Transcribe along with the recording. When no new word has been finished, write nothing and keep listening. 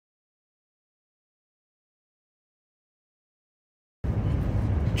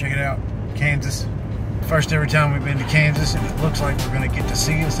Check it out, Kansas. First ever time we've been to Kansas, and it looks like we're gonna get to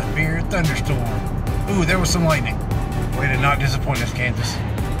see a severe thunderstorm. Ooh, there was some lightning. Way to not disappoint us, Kansas.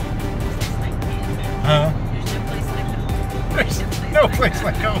 Huh? There's no place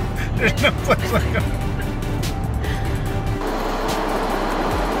like home. There's no place like home.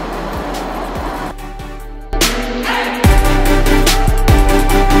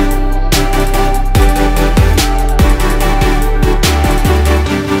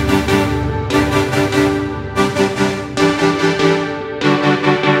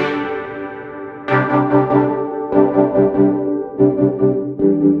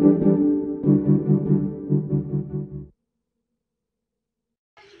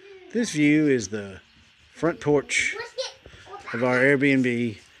 This view is the front porch of our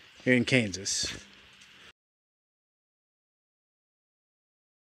Airbnb here in Kansas.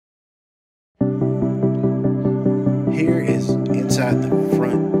 Here is inside the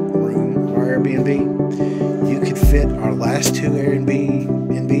front room of our Airbnb. You could fit our last two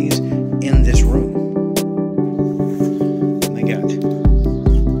Airbnbs in this room. And they got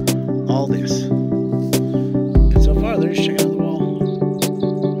all this. And so far, they're just checking out the wall.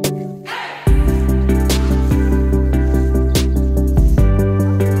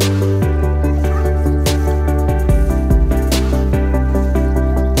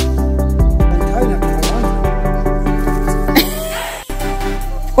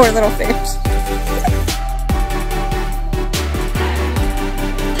 Poor little fish.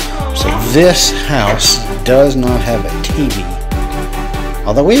 So this house does not have a TV.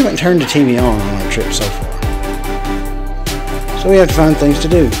 Although we haven't turned the TV on our trip so far. So we have to find things to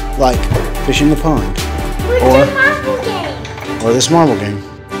do, like fish in the pond. Or this marble game.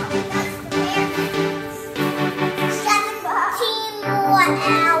 17 more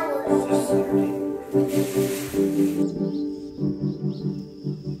hours.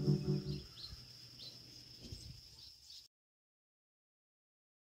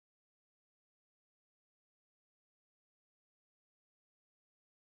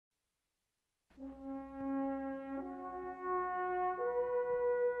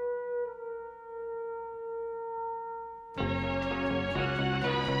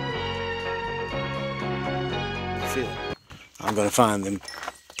 I'm going to find them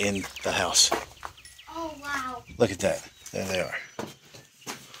in the house. Oh, wow. Look at that. There they are.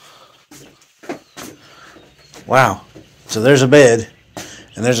 Wow. So there's a bed,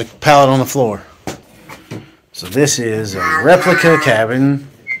 and there's a pallet on the floor. So this is a replica cabin,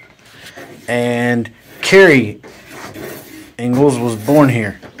 and Carrie Ingalls was born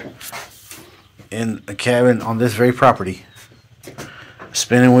here in a cabin on this very property. A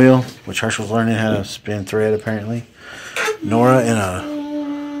spinning wheel, which Herschel's learning how to spin thread apparently. Nora in a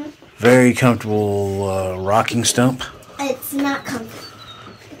very comfortable rocking stump. It's not comfortable.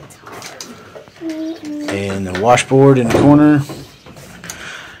 It's hard. And the washboard in the corner.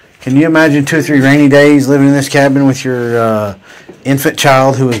 Can you imagine 2 or 3 rainy days living in this cabin with your infant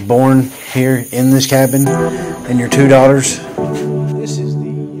child who was born here in this cabin and your 2 daughters? This is the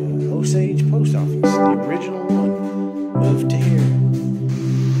Osage Post Office, the original one. Moved to here.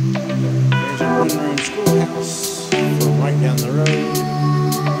 There's a one-room schoolhouse. Right down the road.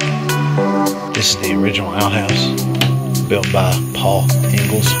 This is the original outhouse built by Paul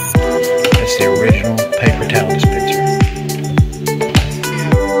Ingalls. That's the original paper towel dispenser.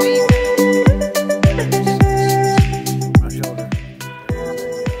 My shoulder.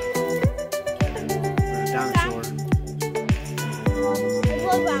 Dinosaur.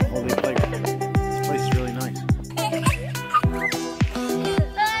 Whole big playground. This place is really nice. Alright,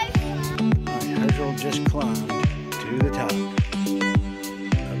 Herschel just climbed to the top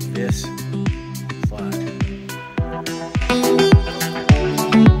of this slide.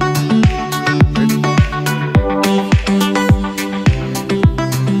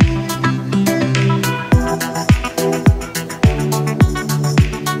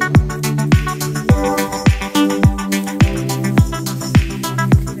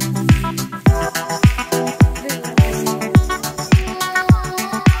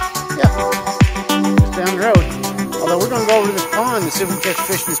 To see if we can catch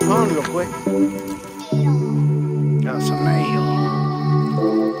fish in this pond real quick. Got some nail.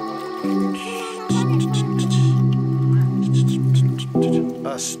 A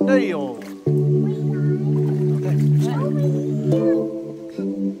snail. Okay.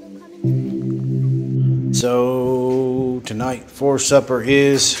 So tonight for supper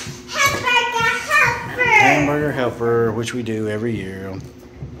is hamburger helper, which we do every year on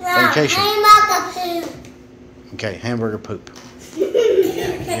vacation. Okay, hamburger poop.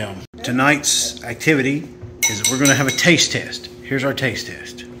 Tonight's activity is we're going to have a taste test. Here's our taste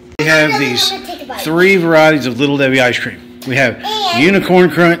test. We have these 3 varieties of Little Debbie ice cream. We have Unicorn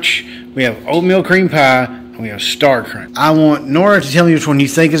Crunch, we have Oatmeal Cream Pie, and we have Star Crunch. I want Nora to tell me which one you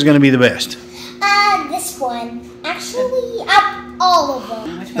think is going to be the best. This one. Actually, all of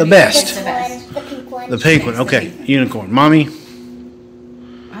them. The best. The pink one. The pink one. Okay, Unicorn. Mommy?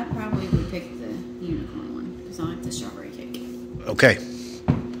 I probably would pick the unicorn one because I like the strawberry cake. Okay.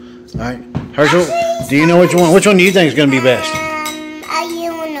 All right. Herschel, do you know which one? Which one do you think is going to be best? A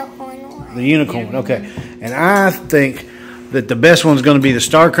unicorn one. The unicorn one. Okay. And I think that the best one's going to be the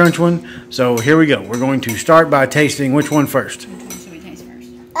Star Crunch one. So here we go. We're going to start by tasting which one first. Which one should we taste first?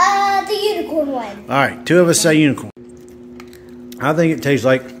 The unicorn one. All right. 2 of us say unicorn. I think it tastes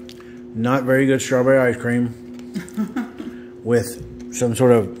like not very good strawberry ice cream with some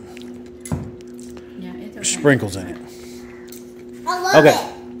sort of sprinkles in it. I love it.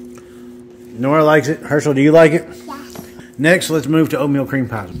 Nora likes it. Herschel, do you like it? Yes. Next, let's move to oatmeal cream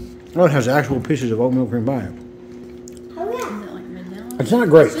pie. Oh, it has actual pieces of oatmeal cream pie. Oh, yeah. Is it like vanilla? It's not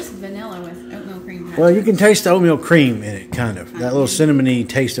great. It's just vanilla with oatmeal cream pie. Well, you can taste the oatmeal cream in it, kind of. That little cinnamony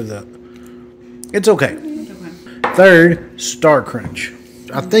taste of the... It's okay. Third, Star Crunch.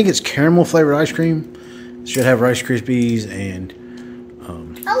 I think it's caramel flavored ice cream. It should have Rice Krispies and...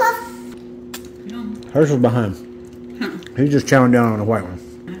 I love Herschel's behind. He's just chowing down on the white one.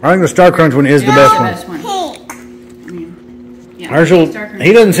 I think the Star Crunch one is the best one. pink. Herschel,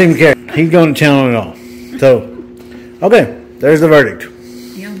 he doesn't seem to care. He's going to town on it all. So, okay, there's the verdict.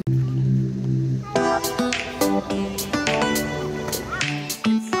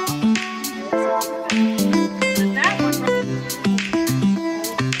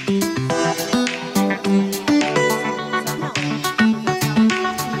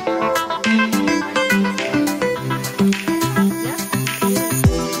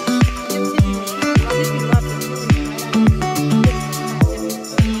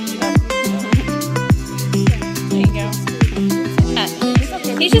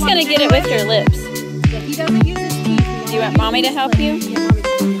 He's just gonna get it with your lips. Do you want mommy to help you?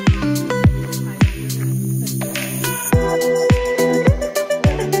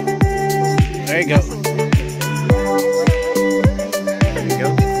 There you go. There you go.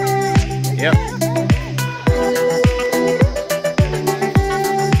 Yep.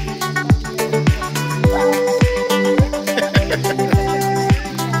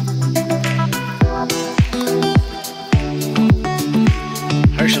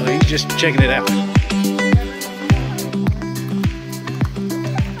 Herschel, he's just checking it out.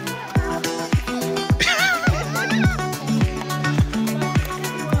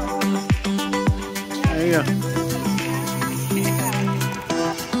 There you go.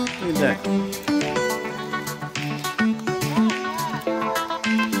 Look at that.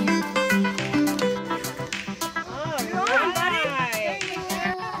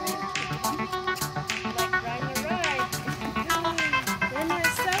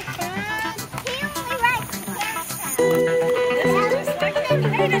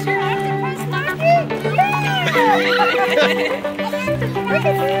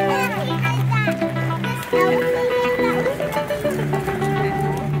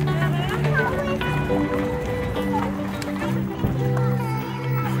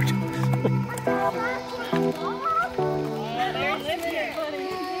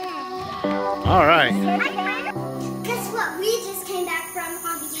 All right. Guess what? We just came back from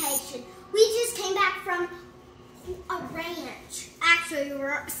on vacation. We just came back from a ranch. Actually, we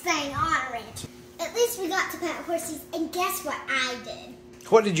were staying on a ranch. At least we got to pet horses, and guess what I did?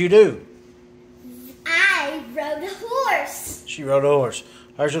 What did you do? I rode a horse. She rode a horse.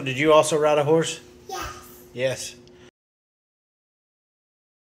 Herschel, did you also ride a horse? Yes. Yes.